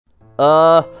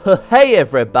Hey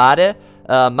everybody,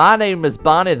 my name is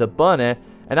Bonnie the Bunny,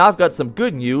 and I've got some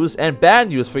good news and bad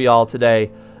news for y'all today.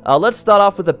 Let's start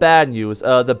off with the bad news.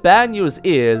 The bad news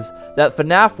is that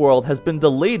FNAF World has been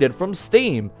deleted from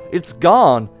Steam. It's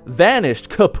gone, vanished,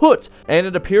 kaput, and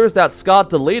it appears that Scott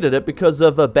deleted it because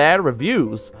of bad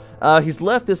reviews. He's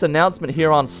left this announcement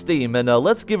here on Steam, and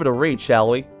let's give it a read, shall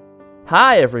we?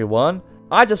 Hi everyone,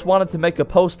 I just wanted to make a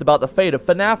post about the fate of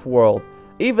FNAF World.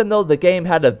 Even though the game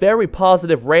had a very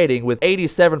positive rating with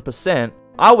 87%,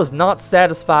 I was not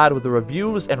satisfied with the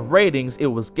reviews and ratings it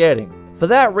was getting. For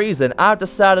that reason, I've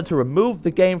decided to remove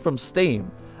the game from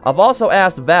Steam. I've also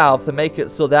asked Valve to make it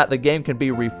so that the game can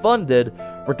be refunded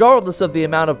regardless of the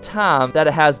amount of time that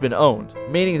it has been owned,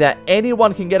 meaning that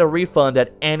anyone can get a refund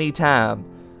at any time.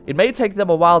 It may take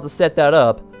them a while to set that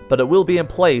up, but it will be in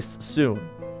place soon.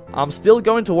 I'm still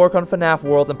going to work on FNAF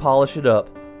World and polish it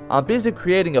up. I'm busy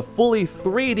creating a fully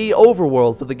 3D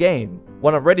overworld for the game.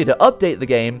 When I'm ready to update the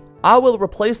game, I will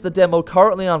replace the demo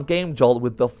currently on GameJolt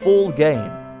with the full game.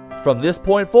 From this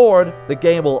point forward, the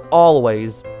game will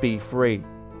always be free.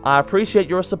 I appreciate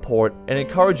your support and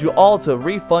encourage you all to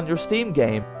refund your Steam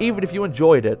game, even if you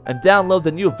enjoyed it, and download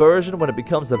the new version when it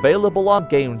becomes available on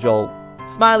GameJolt.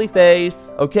 Smiley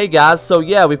face. Okay guys, so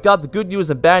yeah, we've got the good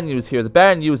news and bad news here. The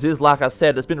bad news is, like I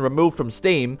said, it's been removed from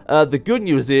Steam. The good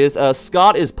news is,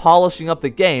 Scott is polishing up the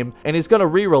game, and he's gonna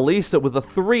re-release it with a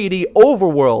 3D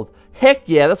overworld. Heck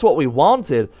yeah, that's what we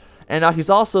wanted. And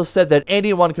he's also said that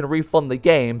anyone can refund the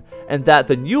game, and that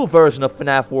the new version of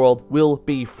FNAF World will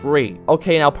be free.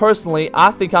 Okay, now personally, I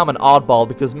think I'm an oddball,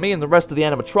 because me and the rest of the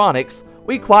animatronics,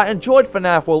 we quite enjoyed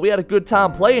FNAF World. We had a good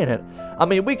time playing it. I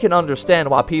mean, we can understand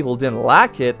why people didn't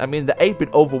like it. I mean, the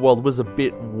 8-bit overworld was a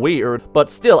bit weird, but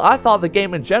still, I thought the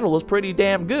game in general was pretty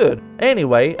damn good.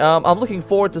 Anyway, I'm looking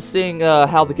forward to seeing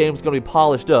how the game's going to be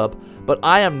polished up, but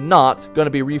I am not going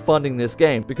to be refunding this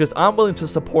game, because I'm willing to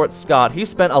support Scott. He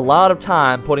spent a lot of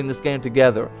time putting this game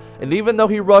together, and even though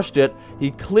he rushed it,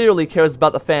 he clearly cares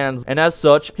about the fans, and as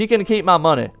such, he can keep my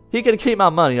money. He can keep my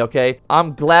money, okay?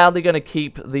 I'm gladly going to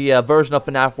keep the version of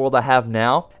FNAF World I have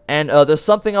now. And there's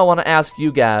something I want to ask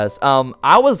you guys.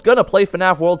 I was going to play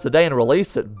FNAF World today and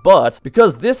release it, but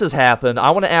because this has happened,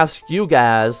 I want to ask you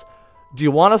guys, do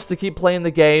you want us to keep playing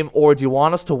the game, or do you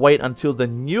want us to wait until the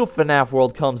new FNAF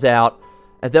World comes out,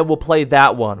 and then we'll play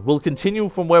that one? We'll continue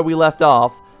from where we left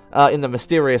off, in the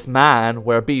mysterious mine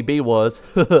where BB was,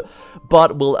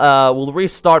 but we'll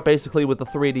restart basically with the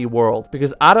 3D world,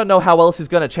 because I don't know how else he's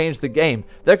gonna change the game.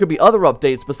 There could be other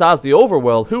updates besides the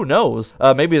overworld, who knows?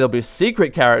 Maybe there'll be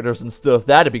secret characters and stuff.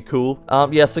 That'd be cool.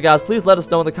 Yeah, so guys, please let us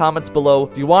know in the comments below.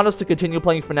 Do you want us to continue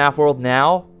playing FNAF World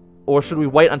now, or should we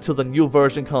wait until the new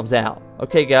version comes out?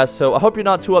 Okay guys, so I hope you're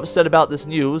not too upset about this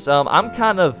news. I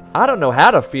don't know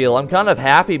how to feel. I'm kind of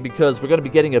happy because we're gonna be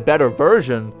getting a better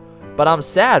version, but I'm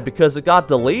sad because it got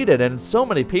deleted and so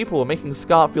many people were making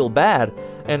Scott feel bad.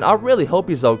 And I really hope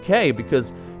he's okay,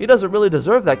 because he doesn't really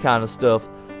deserve that kind of stuff.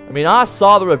 I mean, I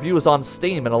saw the reviews on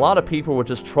Steam and a lot of people were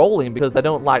just trolling because they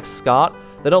don't like Scott,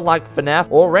 they don't like FNAF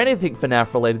or anything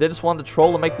FNAF related. They just wanted to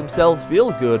troll and make themselves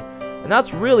feel good. And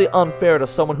that's really unfair to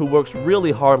someone who works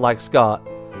really hard like Scott.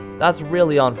 That's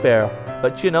really unfair.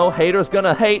 But, you know, haters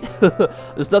gonna hate.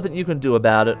 There's nothing you can do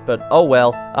about it, but oh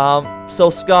well.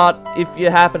 So Scott, if you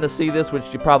happen to see this,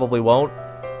 which you probably won't,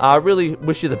 I really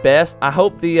wish you the best. I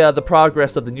hope the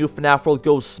progress of the new FNAF World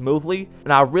goes smoothly,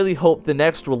 and I really hope the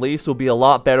next release will be a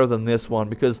lot better than this one,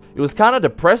 because it was kind of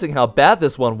depressing how bad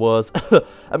this one was.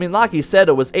 I mean, like he said,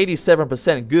 it was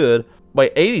 87% good.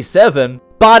 Wait, 87?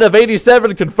 Bot of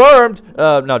 87 confirmed?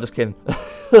 No, just kidding.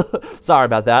 Sorry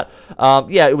about that.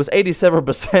 Yeah, it was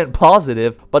 87%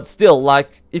 positive, but still,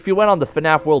 like, if you went on the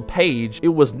FNAF World page, it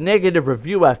was negative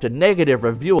review after negative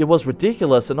review. It was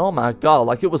ridiculous, and oh my god,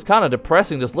 like, it was kind of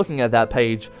depressing just looking at that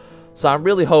page. So I'm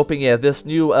really hoping, yeah, this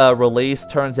new release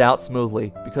turns out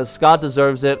smoothly, because Scott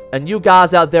deserves it. And you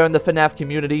guys out there in the FNAF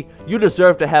community, you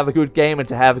deserve to have a good game and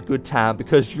to have a good time,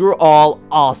 because you're all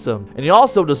awesome. And you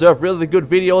also deserve really good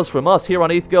videos from us here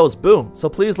on EthGoesBOOM. So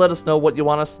please let us know what you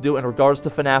want us to do in regards to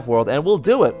FNAF World, and we'll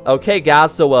do it. Okay,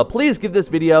 guys, so please give this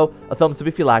video a thumbs up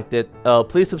if you liked it.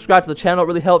 Please subscribe to the channel, it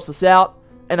really helps us out.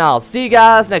 And I'll see you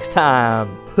guys next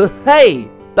time. Hey,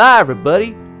 bye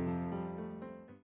everybody.